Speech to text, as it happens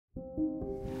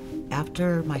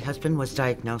After my husband was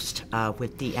diagnosed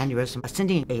with the aneurysm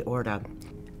ascending aorta,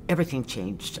 everything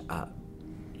changed.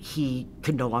 He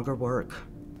could no longer work.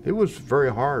 It was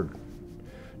very hard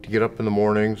to get up in the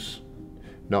mornings,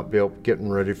 not be up getting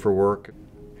ready for work.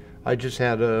 I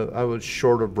was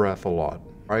short of breath a lot.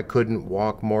 I couldn't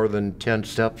walk more than 10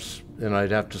 steps and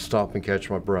I'd have to stop and catch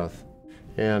my breath.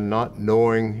 And not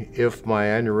knowing if my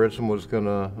aneurysm was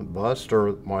gonna bust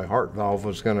or my heart valve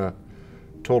was gonna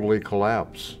totally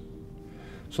collapse.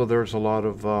 So there's a lot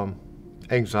of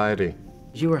anxiety.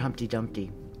 You were Humpty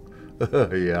Dumpty.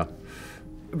 Yeah.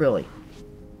 Really.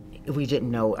 We didn't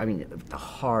know, I mean, the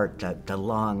heart, the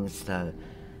lungs,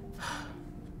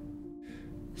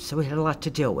 so we had a lot to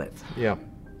deal with. Yeah.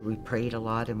 We prayed a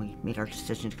lot and we made our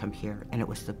decision to come here, and it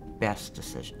was the best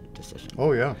decision.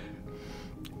 Oh, yeah.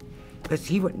 Because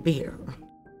he wouldn't be here.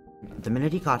 The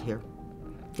minute he got here,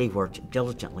 they worked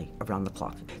diligently around the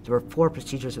clock. There were 4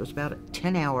 procedures. It was about a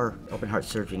 10-hour open heart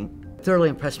surgery. Thoroughly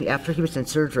impressed me. After he was in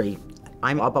surgery,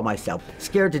 I'm all by myself,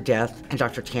 scared to death, and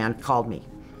Dr. Tan called me,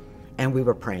 and we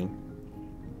were praying.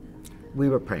 We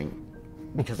were praying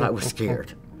because I was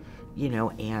scared,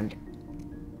 and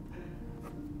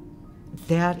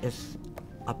that is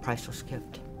a priceless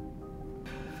gift.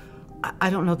 I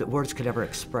don't know that words could ever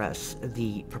express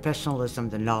the professionalism,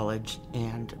 the knowledge,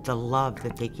 and the love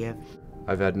that they give.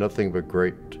 I've had nothing but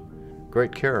great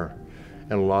care,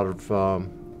 and a lot of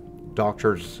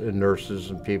doctors and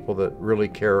nurses and people that really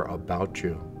care about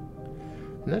you.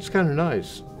 And that's kind of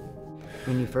nice.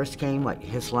 When he first came,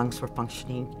 his lungs were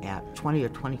functioning at 20 or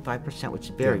 25%, which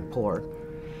is very poor,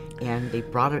 and they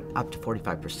brought it up to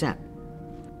 45%.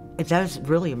 And that is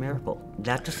really a miracle.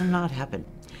 That does not happen.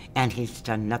 And he's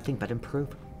done nothing but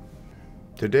improve.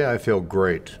 Today I feel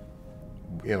great,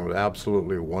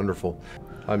 absolutely wonderful.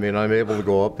 I mean, I'm able to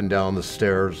go up and down the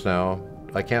stairs now.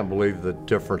 I can't believe the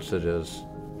difference it is.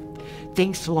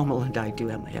 Thanks to Loma Linda, I do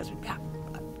have my husband back.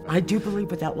 I do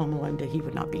believe without Loma Linda, he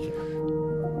would not be here.